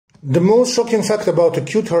The most shocking fact about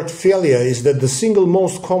acute heart failure is that the single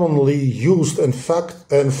most commonly used and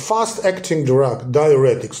fast-acting drug,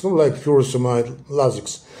 diuretics, like furosemide,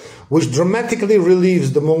 Lasix, which dramatically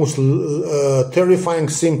relieves the most terrifying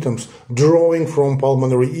symptoms drawing from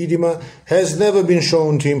pulmonary edema, has never been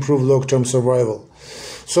shown to improve long-term survival.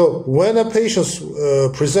 So when a patient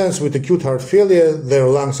presents with acute heart failure, their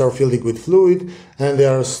lungs are filled with fluid and they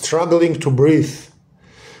are struggling to breathe.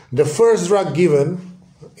 The first drug given,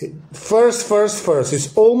 first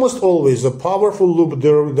is almost always a powerful loop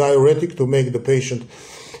diuretic to make the patient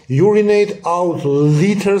urinate out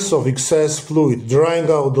liters of excess fluid, drying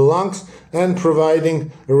out the lungs and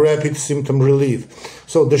providing rapid symptom relief.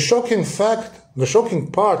 So the shocking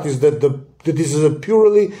part is that this is a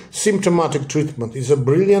purely symptomatic treatment. It's a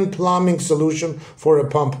brilliant plumbing solution for a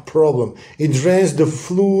pump problem. It drains the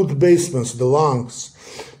fluid basements, the lungs,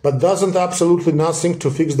 but doesn't absolutely nothing to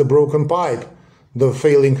fix the broken pipe, the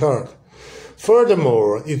failing heart.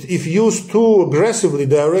 Furthermore, if used too aggressively,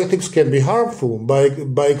 diuretics can be harmful.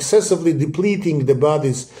 By excessively depleting the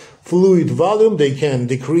body's fluid volume, they can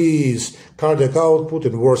decrease cardiac output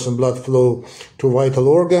and worsen blood flow to vital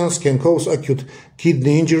organs, can cause acute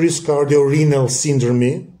kidney injuries, cardiorenal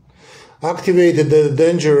syndrome, activate the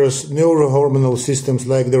dangerous neurohormonal systems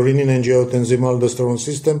like the renin-angiotensin-aldosterone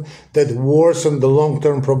system that worsen the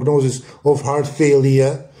long-term prognosis of heart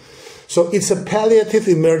failure. So it's a palliative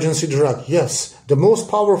emergency drug. Yes, the most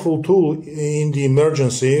powerful tool in the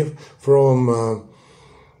emergency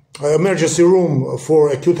room for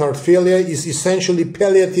acute heart failure is essentially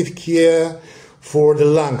palliative care for the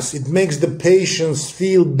lungs. It makes the patients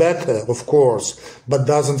feel better, of course, but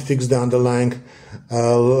doesn't fix the underlying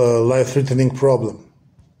life-threatening problem.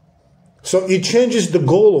 So it changes the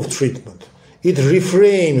goal of treatment. It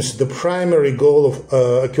reframes the primary goal of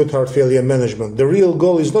acute heart failure management. The real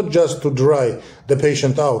goal is not just to dry the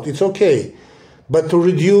patient out, it's okay, but to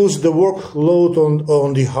reduce the workload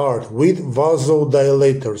on the heart with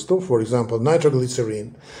vasodilators, for example,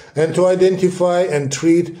 nitroglycerin, and to identify and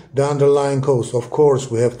treat the underlying cause. Of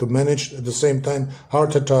course, we have to manage at the same time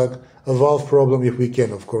heart attack, a valve problem if we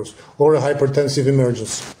can, of course, or a hypertensive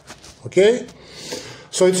emergency. Okay?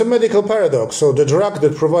 So it's a medical paradox. So the drug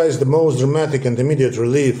that provides the most dramatic and immediate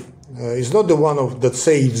relief is not the one that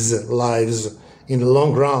saves lives in the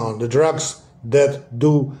long run. The drugs that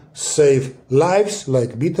do save lives,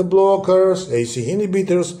 like beta blockers, AC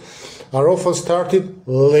inhibitors, are often started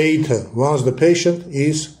later, once the patient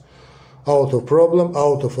is out of problem,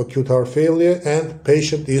 out of acute heart failure, and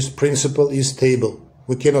patient principle is stable.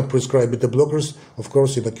 We cannot prescribe beta blockers, of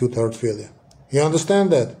course, in acute heart failure. You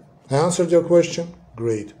understand that? I answered your question?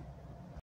 Great.